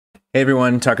Hey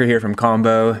everyone, Tucker here from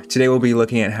Combo. Today we'll be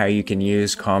looking at how you can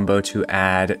use Combo to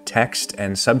add text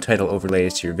and subtitle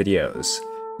overlays to your videos.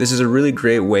 This is a really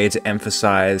great way to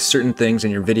emphasize certain things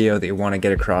in your video that you want to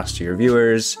get across to your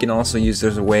viewers. You can also use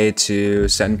this as a way to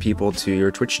send people to your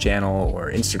Twitch channel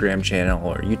or Instagram channel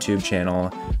or YouTube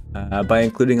channel by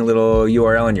including a little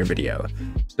URL in your video.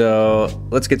 So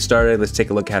let's get started. Let's take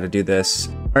a look at how to do this.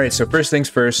 All right, so first things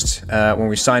first, when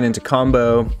we sign into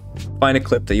Combo, find a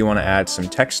clip that you want to add some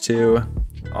text to.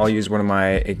 I'll use one of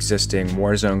my existing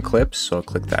Warzone clips, so I'll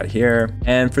click that here.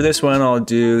 And for this one, I'll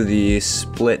do the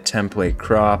split template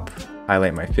crop,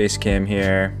 highlight my face cam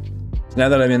here. So now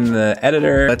that I'm in the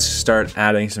editor, let's start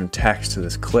adding some text to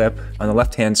this clip. On the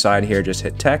left-hand side here, just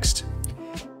hit text.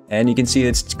 And you can see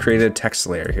it's created a text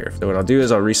layer here. So what I'll do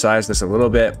is I'll resize this a little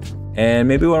bit. And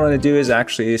maybe what I want to do is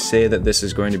actually say that this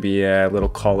is going to be a little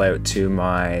call out to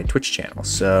my Twitch channel.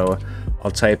 So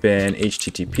I'll type in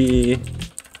HTTP,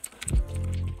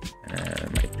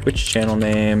 and my Twitch channel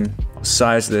name. I'll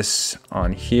size this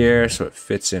on here so it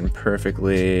fits in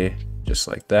perfectly, just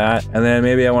like that. And then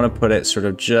maybe I want to put it sort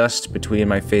of just between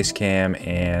my face cam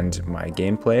and my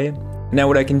gameplay. Now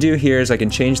what I can do here is I can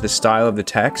change the style of the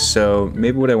text. So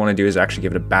maybe what I want to do is actually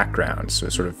give it a background so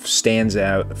it sort of stands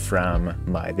out from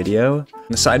my video. In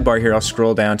the sidebar here, I'll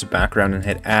scroll down to background and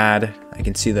hit add. I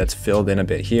can see that's filled in a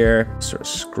bit here. Sort of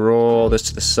scroll this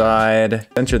to the side,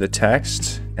 enter the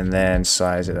text, and then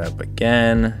size it up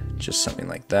again, just something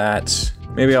like that.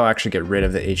 Maybe I'll actually get rid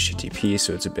of the HTTP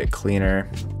so it's a bit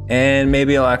cleaner. And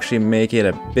maybe I'll actually make it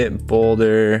a bit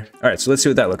bolder. All right, so let's see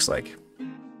what that looks like.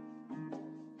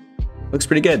 Looks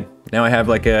pretty good. Now I have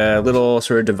like a little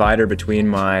sort of divider between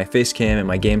my face cam and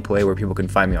my gameplay where people can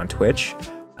find me on Twitch.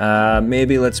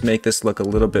 Maybe let's make this look a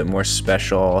little bit more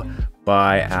special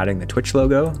by adding the Twitch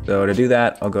logo. So to do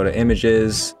that, I'll go to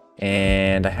images,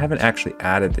 and I haven't actually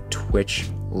added the Twitch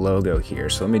logo here.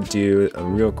 So let me do a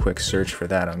real quick search for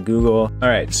that on Google. All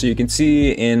right, so you can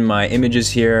see in my images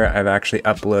here, I've actually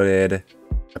uploaded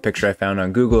a picture I found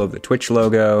on Google of the Twitch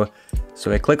logo.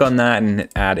 So I click on that and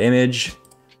add image.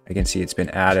 I can see it's been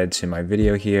added to my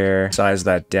video here. Size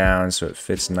that down so it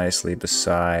fits nicely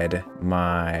beside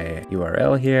my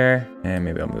URL here. And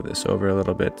maybe I'll move this over a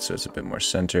little bit so it's a bit more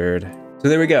centered. So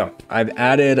there we go. I've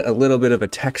added a little bit of a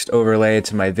text overlay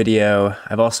to my video.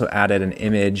 I've also added an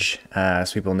image so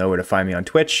people know where to find me on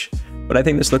Twitch. But I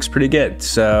think this looks pretty good.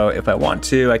 So if I want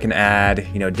to, I can add,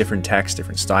 different text,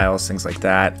 different styles, things like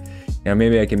that.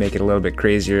 Maybe I can make it a little bit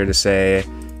crazier to say,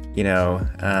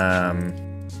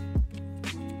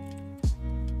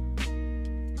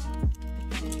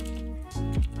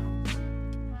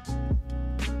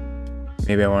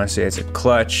 maybe I want to say it's a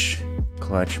clutch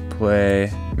play,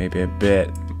 maybe a bit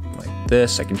like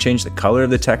this. I can change the color of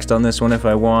the text on this one if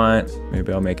I want.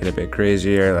 Maybe I'll make it a bit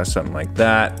crazier, that's something like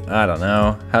that. I don't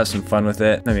know, have some fun with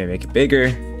it. Let me make it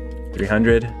bigger,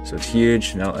 300, so it's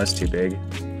huge. No, that's too big.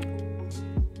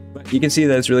 But you can see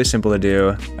that it's really simple to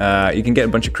do. You can get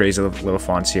a bunch of crazy little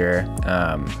fonts here.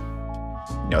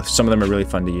 Some of them are really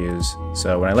fun to use.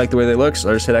 So when I like the way they look, so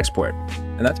I'll just hit export.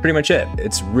 And that's pretty much it.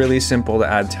 It's really simple to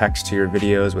add text to your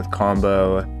videos with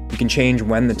Combo. You can change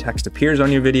when the text appears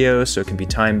on your video, so it can be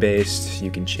time-based.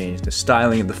 You can change the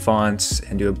styling of the fonts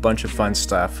and do a bunch of fun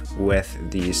stuff with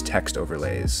these text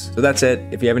overlays. So that's it.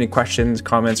 If you have any questions,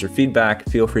 comments, or feedback,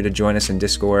 feel free to join us in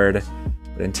Discord.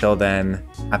 But until then,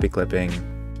 happy clipping.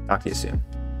 Talk to you soon.